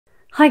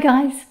Hi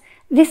guys,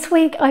 this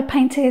week I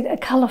painted a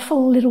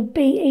colourful little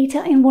bee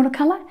eater in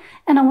watercolour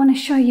and I want to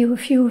show you a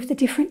few of the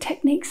different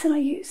techniques that I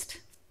used.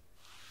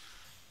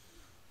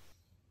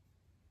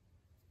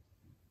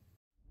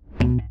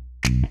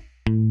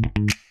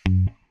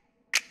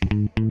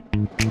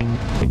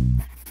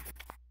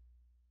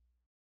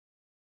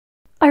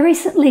 I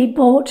recently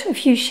bought a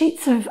few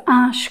sheets of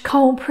Arches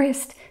cold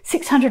pressed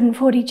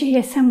 640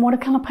 GSM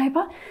watercolour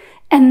paper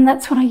and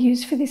that's what I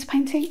used for this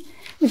painting.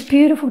 It was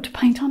beautiful to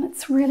paint on,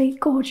 it's really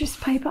gorgeous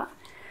paper.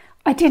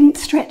 I didn't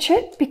stretch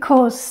it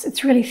because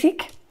it's really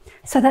thick,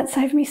 so that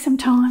saved me some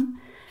time.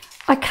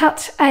 I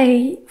cut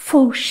a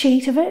full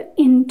sheet of it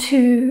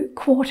into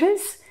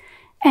quarters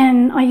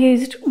and I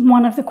used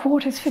one of the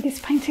quarters for this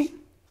painting.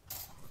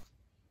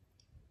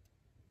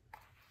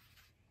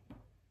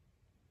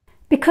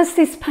 Because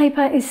this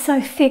paper is so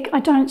thick,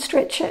 I don't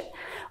stretch it.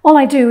 All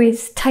I do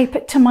is tape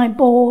it to my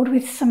board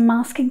with some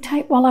masking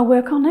tape while I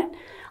work on it.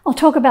 I'll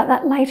talk about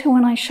that later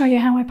when I show you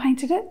how I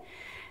painted it.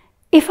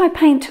 If I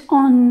paint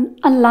on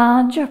a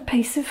larger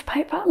piece of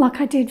paper,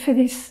 like I did for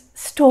this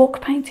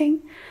stork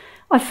painting,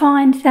 I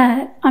find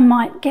that I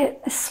might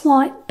get a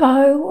slight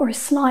bow or a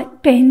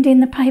slight bend in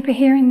the paper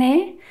here and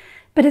there,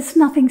 but it's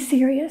nothing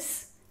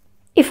serious.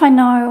 If I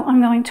know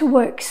I'm going to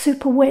work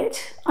super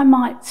wet, I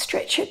might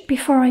stretch it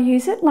before I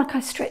use it, like I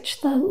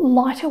stretch the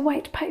lighter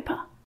weight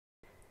paper.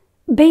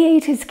 Bee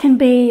eaters can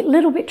be a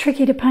little bit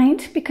tricky to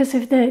paint because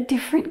of the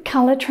different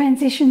colour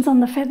transitions on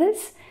the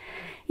feathers.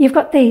 You've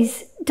got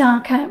these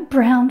darker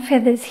brown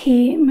feathers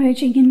here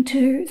merging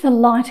into the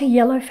lighter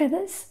yellow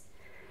feathers.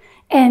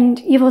 And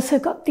you've also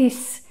got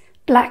this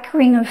black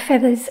ring of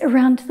feathers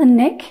around the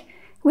neck,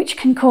 which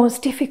can cause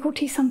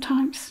difficulty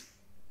sometimes.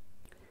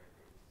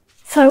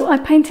 So I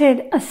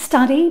painted a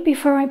study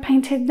before I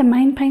painted the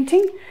main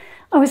painting.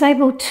 I was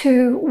able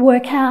to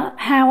work out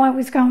how I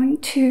was going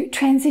to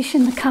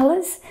transition the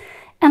colours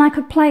and I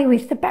could play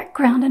with the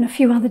background and a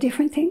few other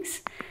different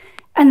things.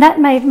 And that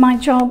made my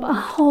job a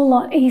whole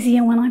lot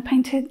easier when I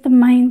painted the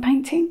main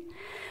painting.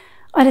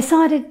 I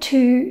decided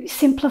to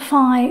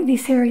simplify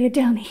this area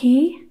down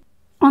here.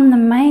 On the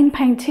main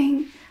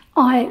painting,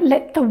 I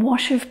let the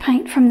wash of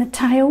paint from the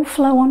tail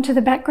flow onto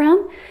the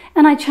background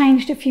and I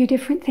changed a few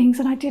different things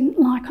that I didn't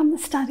like on the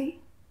study.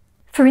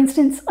 For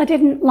instance, I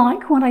didn't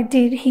like what I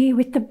did here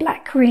with the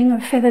black ring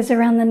of feathers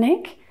around the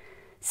neck.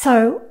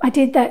 So I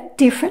did that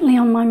differently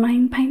on my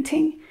main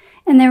painting,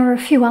 and there were a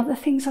few other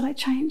things that I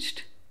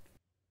changed.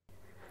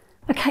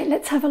 Okay,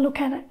 let's have a look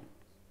at it.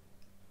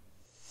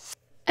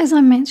 As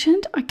I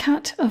mentioned, I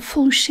cut a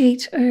full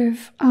sheet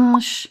of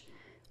Arches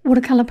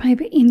watercolour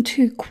paper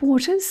into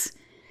quarters.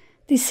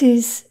 This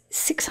is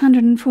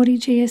 640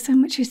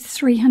 GSM, which is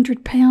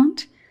 300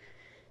 pound.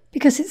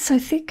 Because it's so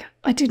thick,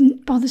 I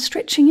didn't bother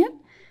stretching it.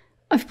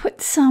 I've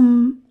put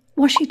some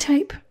washi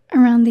tape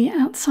around the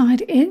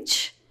outside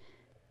edge.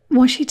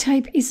 Washi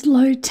tape is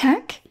low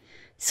tack,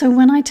 so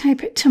when I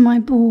tape it to my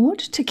board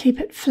to keep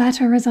it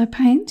flatter as I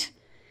paint,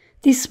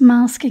 this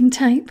masking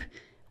tape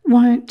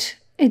won't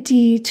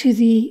adhere to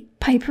the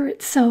paper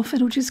itself.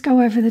 It'll just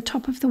go over the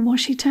top of the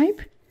washi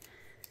tape.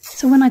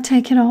 So when I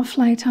take it off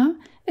later,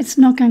 it's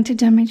not going to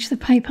damage the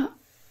paper.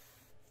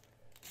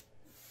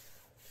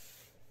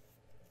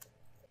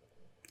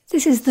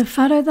 This is the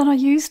photo that I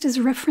used as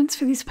a reference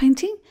for this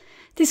painting.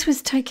 This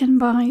was taken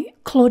by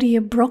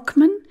Claudia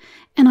Brockman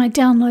and I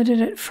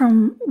downloaded it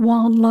from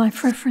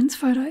Wildlife Reference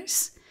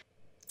Photos.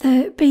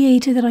 The bee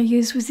eater that I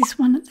used was this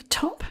one at the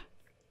top.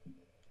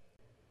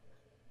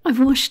 I've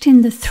washed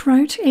in the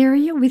throat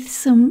area with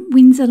some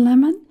Winsor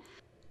lemon.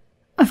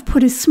 I've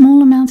put a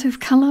small amount of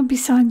colour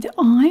beside the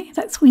eye.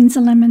 That's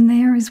Winsor lemon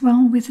there as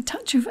well with a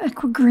touch of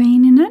aqua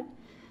green in it.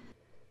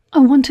 I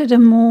wanted a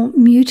more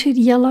muted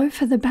yellow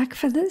for the back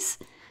feathers,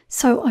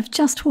 so I've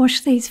just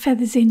washed these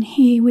feathers in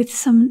here with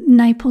some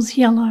Naples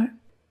yellow.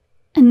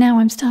 And now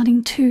I'm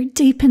starting to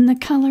deepen the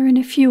colour in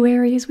a few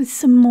areas with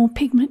some more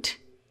pigment.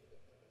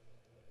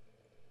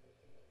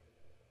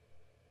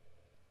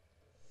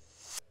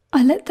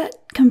 I let that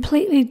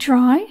completely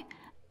dry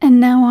and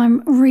now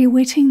I'm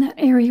re-wetting that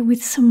area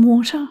with some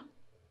water.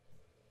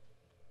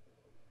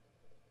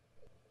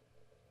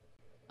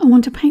 I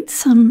want to paint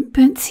some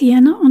burnt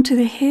sienna onto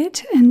the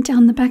head and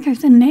down the back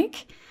of the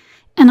neck,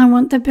 and I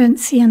want the burnt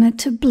sienna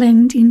to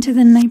blend into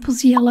the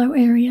Naples yellow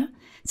area,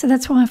 so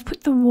that's why I've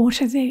put the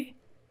water there.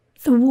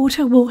 The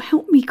water will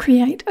help me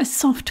create a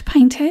soft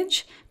paint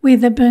edge where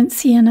the burnt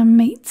sienna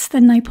meets the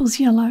Naples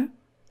yellow.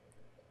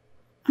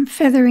 I'm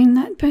feathering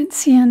that burnt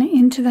sienna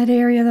into that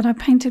area that I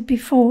painted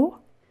before,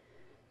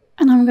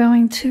 and I'm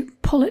going to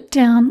pull it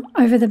down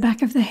over the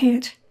back of the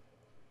head.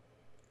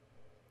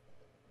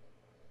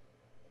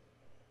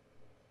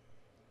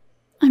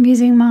 I'm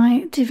using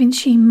my Da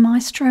Vinci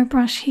Maestro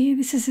brush here.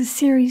 This is a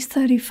Series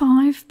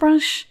 35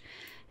 brush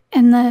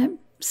and the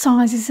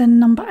size is a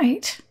number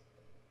 8.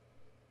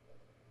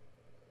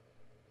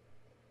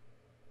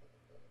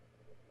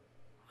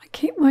 I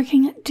keep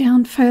working it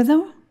down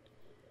further,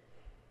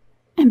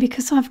 and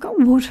because I've got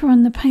water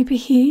on the paper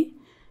here,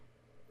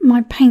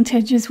 my paint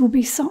edges will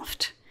be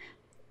soft.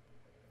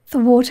 The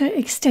water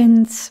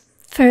extends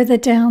further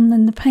down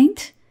than the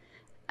paint,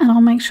 and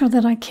I'll make sure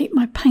that I keep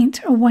my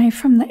paint away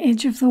from the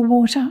edge of the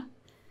water.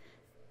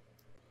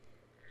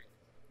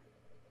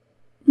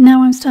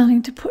 Now I'm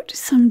starting to put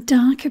some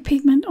darker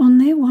pigment on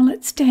there while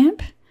it's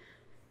damp.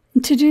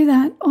 And to do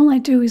that, all I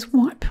do is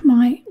wipe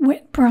my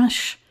wet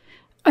brush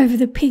over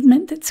the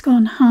pigment that's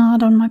gone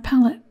hard on my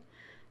palette.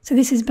 So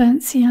this is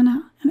burnt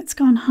sienna and it's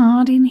gone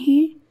hard in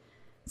here.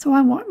 So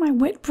I wipe my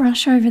wet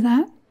brush over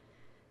that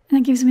and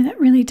it gives me that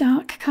really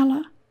dark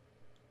colour.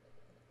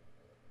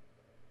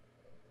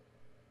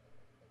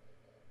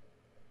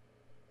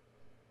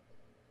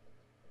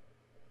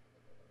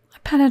 I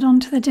pat it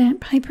onto the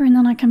damp paper and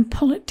then I can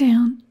pull it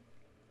down.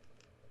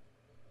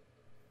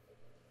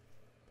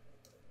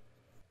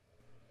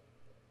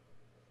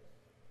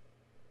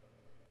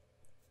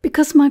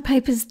 Because my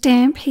paper's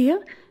damp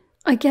here,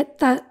 I get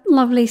that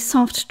lovely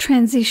soft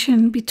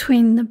transition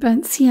between the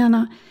burnt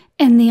sienna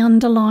and the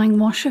underlying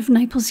wash of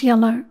Naples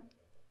yellow.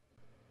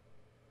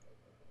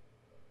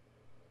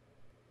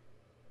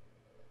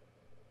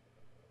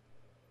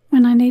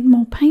 When I need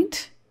more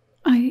paint,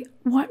 I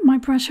wipe my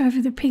brush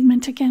over the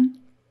pigment again.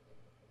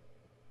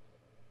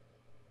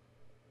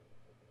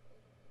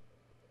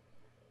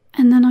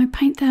 And then I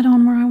paint that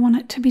on where I want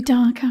it to be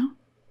darker.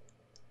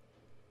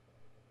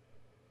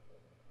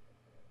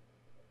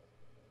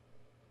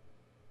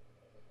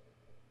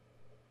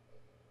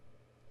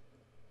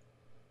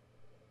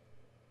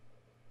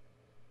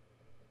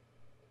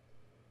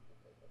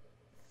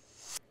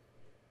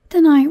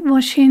 Then I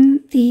wash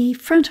in the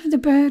front of the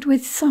bird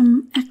with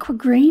some aqua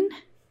green.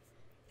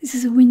 This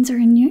is a Winsor &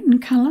 Newton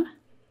colour.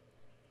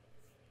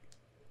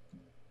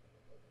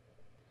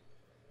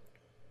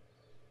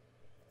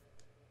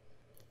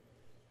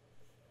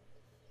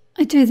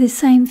 I do the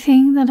same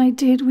thing that I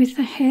did with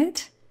the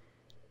head.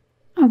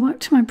 I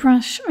wiped my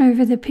brush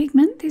over the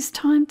pigment this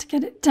time to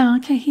get it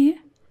darker here.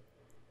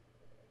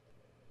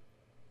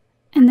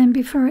 And then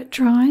before it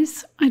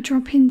dries, I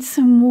drop in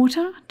some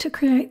water to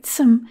create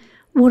some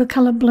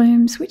watercolour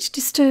blooms, which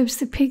disturbs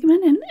the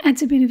pigment and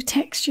adds a bit of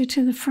texture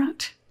to the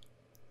front.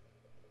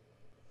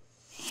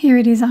 Here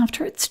it is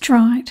after it's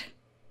dried.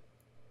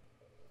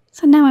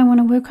 So now I want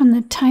to work on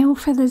the tail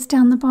feathers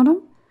down the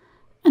bottom,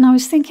 and I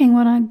was thinking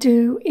what I'd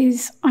do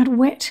is I'd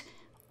wet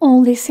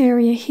all this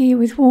area here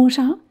with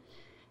water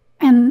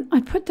and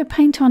I'd put the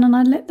paint on and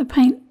I'd let the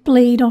paint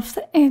bleed off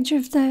the edge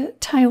of the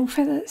tail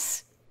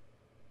feathers.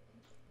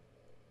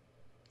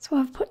 So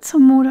I've put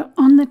some water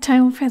on the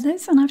tail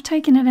feathers and I've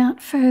taken it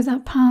out further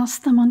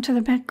past them onto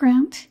the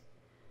background.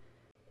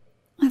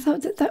 I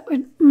thought that that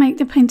would make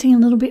the painting a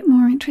little bit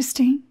more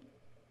interesting.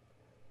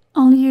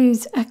 I'll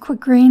use aqua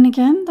green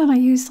again that I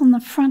used on the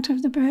front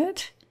of the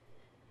bird,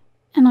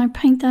 and I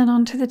paint that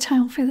onto the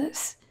tail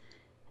feathers.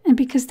 And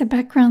because the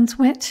background's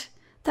wet,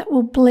 that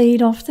will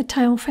bleed off the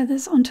tail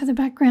feathers onto the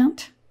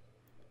background.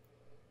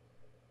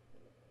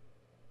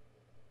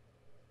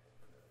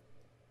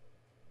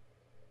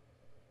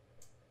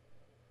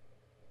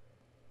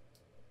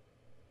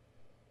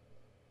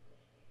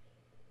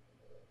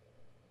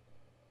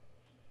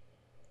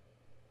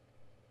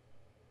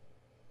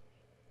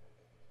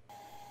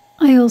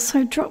 I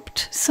also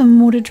dropped some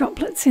water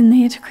droplets in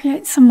there to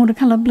create some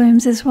watercolour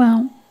blooms as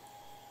well.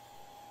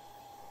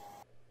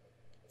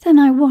 Then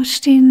I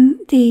washed in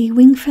the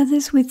wing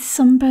feathers with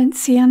some burnt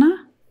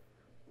sienna,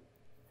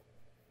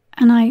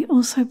 and I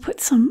also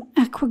put some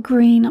aqua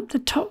green up the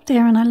top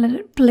there and I let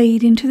it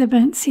bleed into the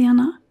burnt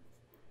sienna.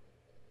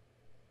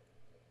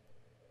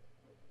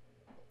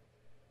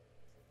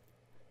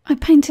 I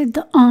painted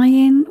the eye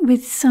in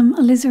with some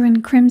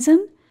alizarin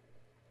crimson,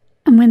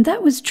 and when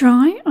that was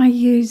dry I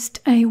used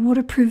a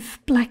waterproof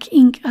black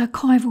ink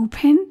archival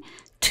pen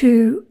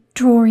to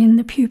draw in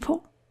the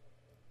pupil.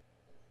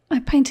 I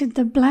painted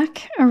the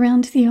black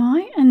around the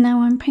eye and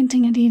now I'm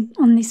painting it in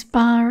on this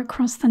bar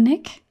across the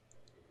neck.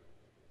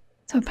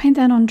 So I paint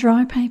that on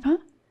dry paper,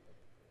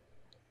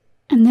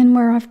 and then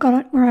where I've got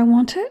it where I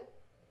want it,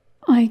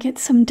 I get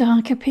some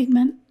darker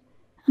pigment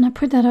and I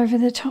put that over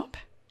the top.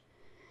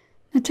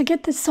 Now to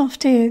get the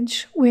soft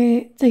edge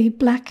where the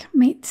black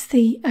meets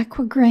the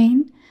aqua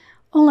green,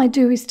 all I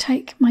do is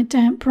take my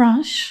damp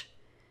brush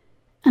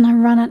and I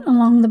run it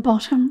along the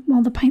bottom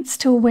while the paint's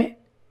still wet.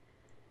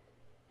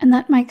 And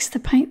that makes the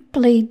paint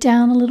bleed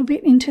down a little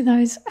bit into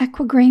those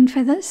aqua green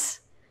feathers,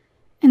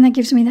 and that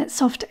gives me that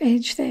soft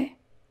edge there.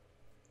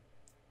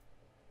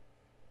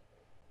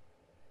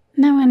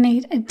 Now I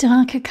need a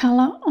darker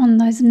colour on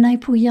those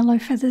maple yellow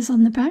feathers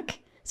on the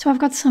back, so I've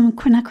got some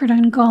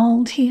quinacridone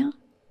gold here.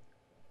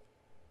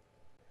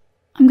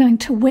 I'm going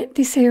to wet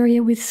this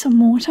area with some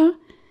water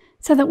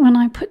so that when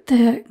I put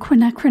the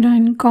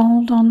quinacridone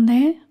gold on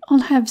there, I'll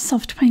have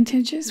soft paint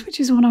edges,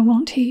 which is what I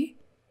want here.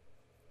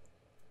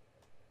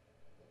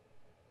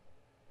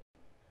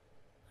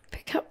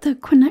 Pick up the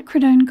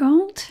quinacridone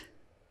gold.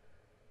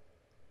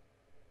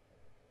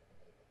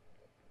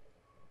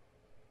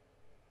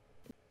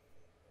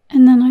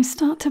 And then I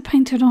start to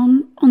paint it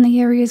on the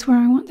areas where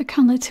I want the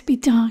colour to be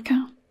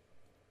darker.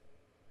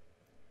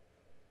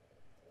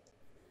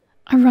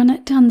 I run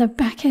it down the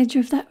back edge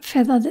of that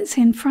feather that's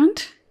in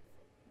front,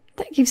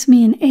 That gives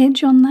me an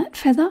edge on that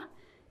feather,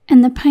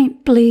 and the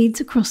paint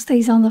bleeds across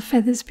these other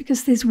feathers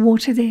because there's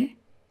water there.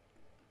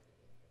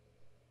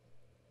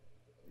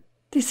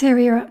 This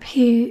area up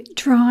here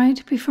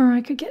dried before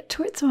I could get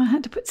to it, so I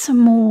had to put some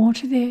more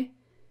water there.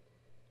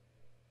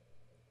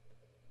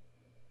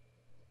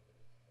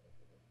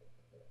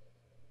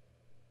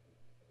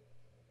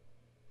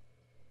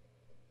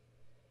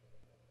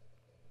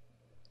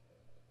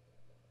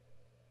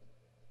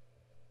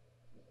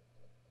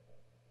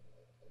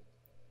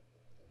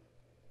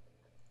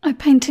 I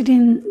painted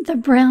in the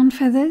brown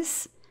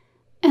feathers,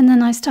 and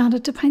then I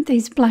started to paint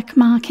these black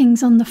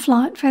markings on the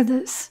flight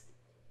feathers.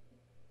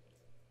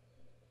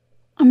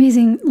 I'm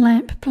using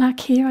lamp black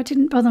here, I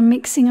didn't bother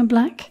mixing a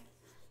black,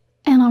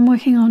 and I'm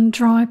working on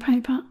dry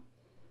paper.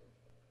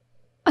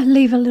 I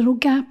leave a little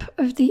gap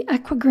of the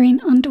aqua green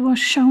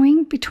underwash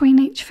showing between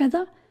each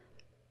feather,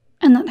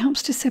 and that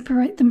helps to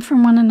separate them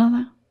from one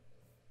another.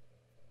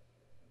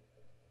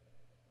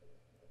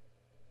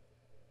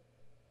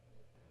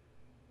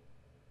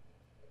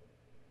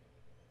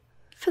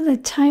 For the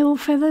tail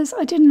feathers,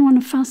 I didn't want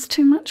to fuss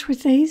too much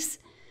with these,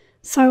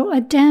 so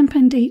I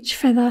dampened each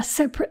feather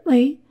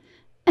separately,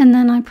 and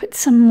then I put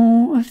some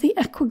more of the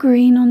aqua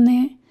green on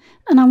there,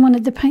 and I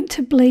wanted the paint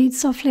to bleed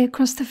softly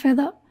across the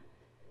feather.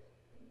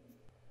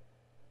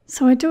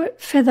 So I do it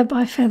feather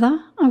by feather.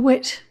 I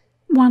wet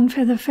one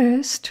feather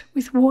first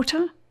with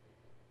water,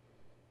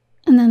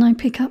 and then I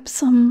pick up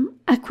some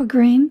aqua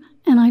green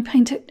and I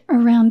paint it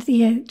around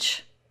the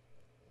edge.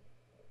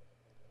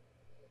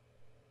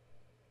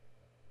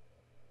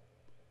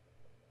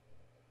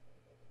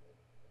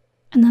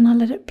 And then I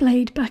let it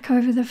bleed back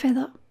over the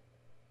feather.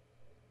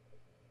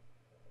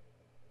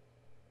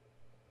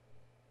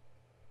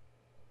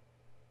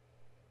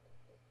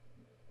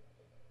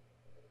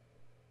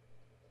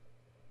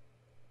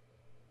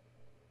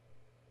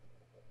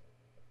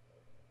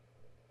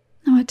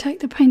 Now I take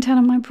the paint out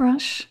of my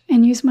brush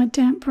and use my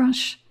damp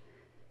brush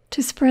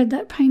to spread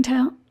that paint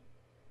out.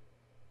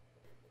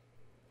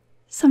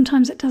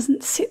 Sometimes it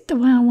doesn't sit the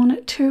way I want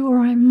it to, or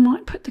I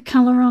might put the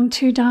colour on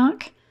too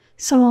dark,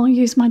 so I'll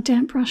use my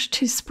damp brush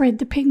to spread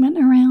the pigment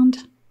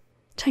around.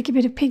 Take a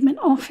bit of pigment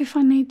off if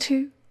I need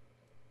to.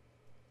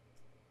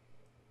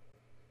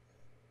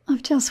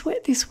 I've just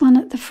wet this one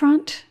at the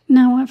front.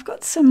 Now I've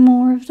got some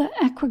more of the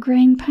aqua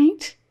green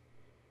paint,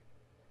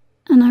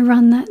 and I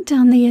run that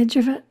down the edge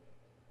of it.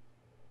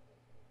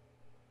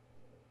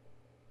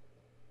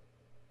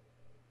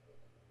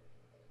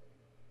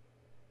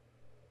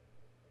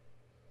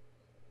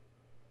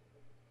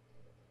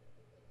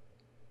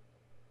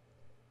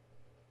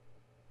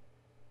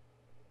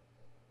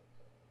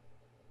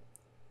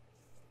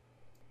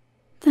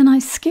 Then I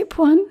skip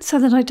one so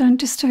that I don't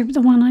disturb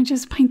the one I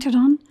just painted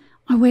on.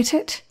 I wet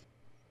it,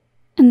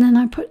 and then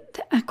I put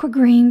the aqua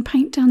green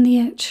paint down the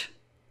edge.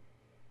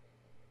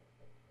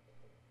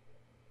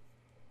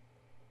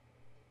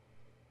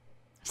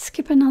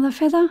 Skip another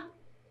feather,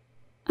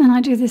 and I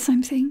do the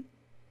same thing.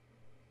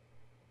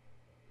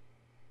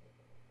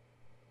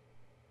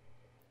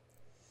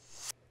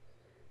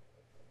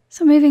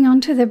 So moving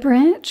on to the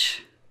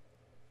branch,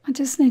 I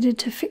just needed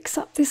to fix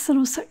up this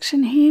little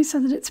section here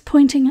so that it's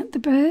pointing at the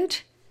bird.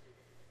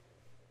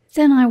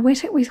 Then I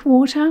wet it with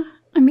water.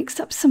 I mixed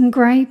up some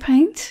grey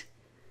paint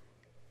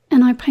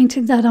and I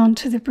painted that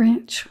onto the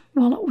branch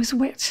while it was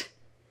wet.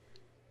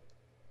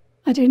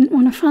 I didn't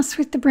want to fuss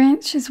with the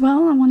branch as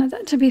well. I wanted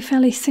that to be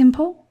fairly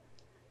simple.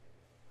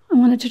 I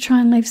wanted to try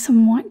and leave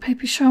some white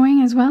paper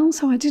showing as well,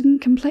 so I didn't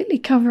completely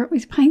cover it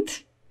with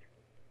paint.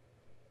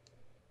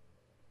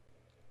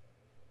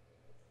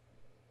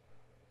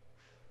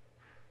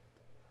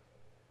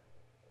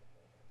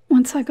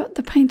 Once I got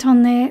the paint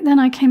on there, then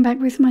I came back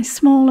with my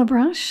smaller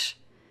brush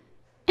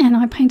and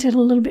I painted a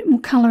little bit more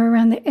colour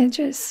around the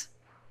edges.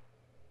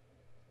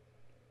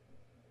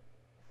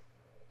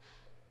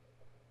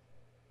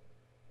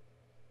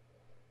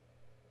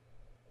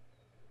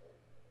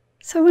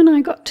 So when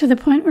I got to the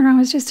point where I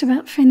was just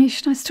about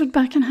finished, I stood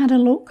back and had a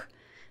look,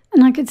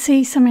 and I could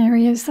see some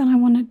areas that I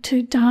wanted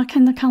to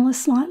darken the colour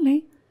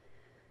slightly.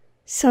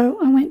 So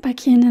I went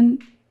back in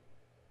and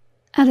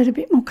added a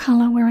bit more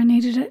colour where I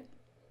needed it.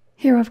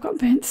 Here I've got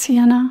burnt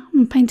sienna.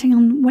 I'm painting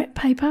on wet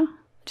paper.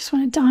 Just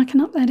want to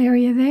darken up that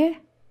area there.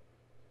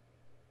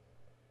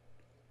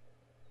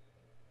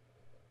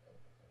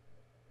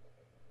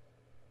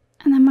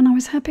 And then when I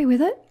was happy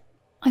with it,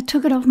 I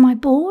took it off my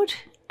board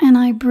and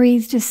I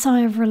breathed a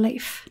sigh of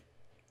relief.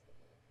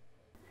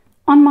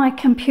 On my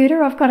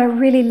computer, I've got a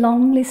really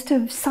long list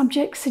of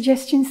subject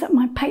suggestions that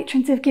my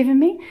patrons have given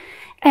me,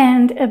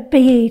 and a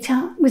bee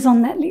eater was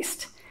on that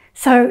list.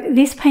 So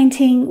this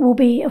painting will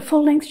be a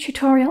full-length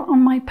tutorial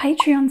on my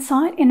Patreon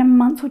site in a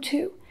month or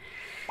two.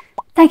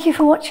 Thank you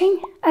for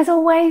watching. As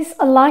always,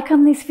 a like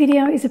on this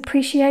video is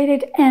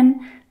appreciated,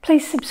 and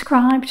please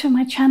subscribe to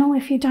my channel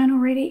if you don't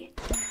already.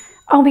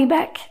 I'll be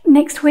back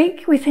next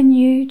week with a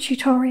new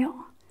tutorial.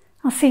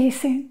 I'll see you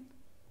soon.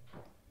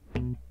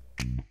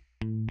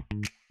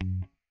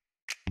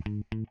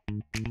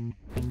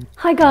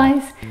 Hi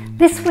guys,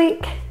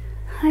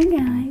 hi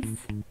guys.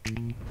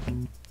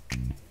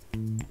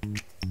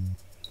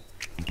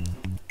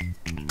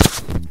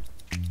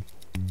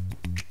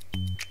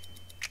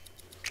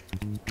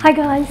 Hi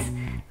guys,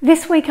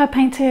 this week I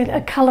painted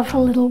a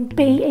colourful little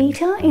bee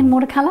eater in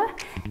watercolour.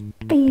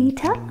 Bee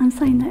eater, I'm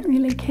saying that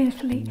really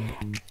carefully.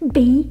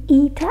 Bee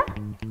eater.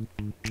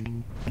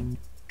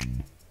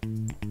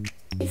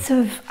 It's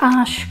of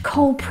Arches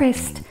cold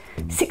pressed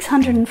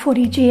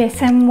 640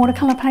 GSM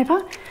watercolour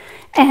paper,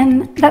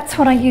 and that's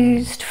what I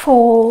used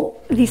for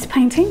this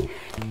painting.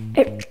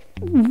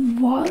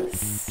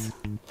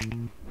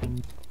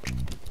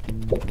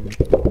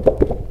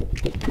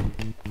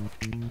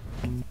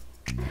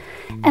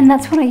 And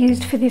that's what I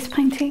used for this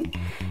painting.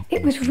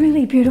 It was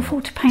really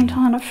beautiful to paint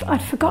on.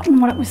 I'd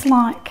forgotten what it was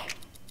like.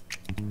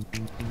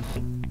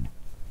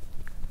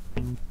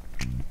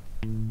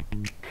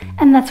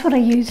 And that's what I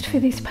used for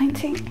this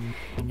painting.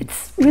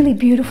 It's really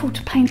beautiful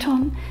to paint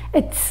on.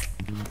 It's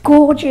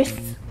gorgeous.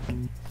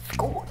 It's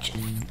gorgeous.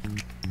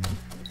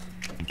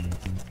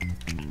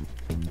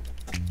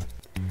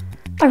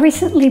 I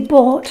recently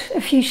bought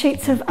a few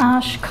sheets of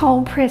Arches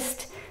cold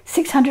pressed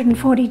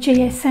 640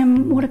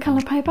 GSM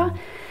watercolour paper,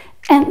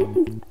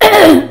 and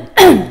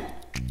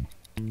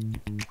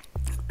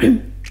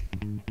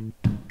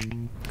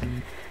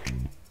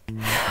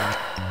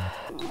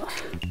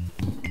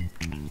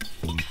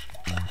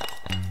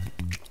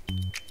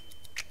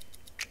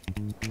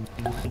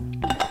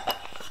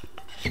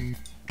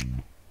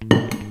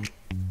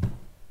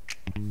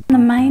the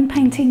main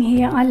painting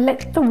here, I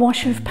let the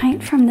wash of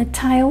paint from the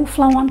tail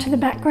flow onto the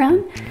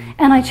background,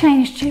 and I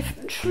changed it.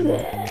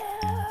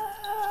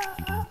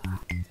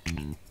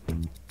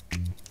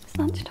 It's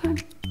lunchtime.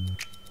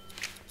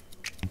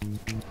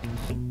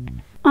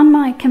 On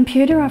my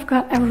computer, I've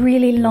got a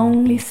really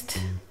long list.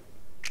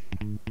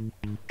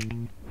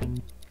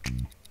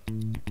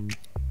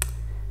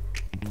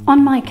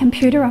 On my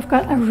computer, I've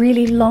got a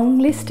really long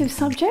list of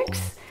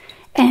subjects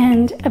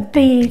and a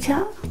bee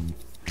eater.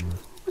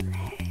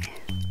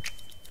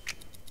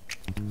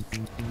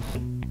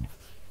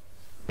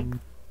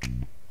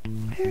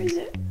 Where is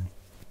it?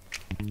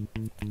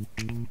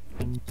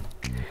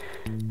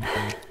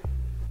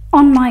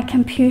 On my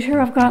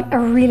computer, I've got a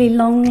really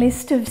long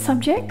list of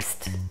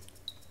subjects.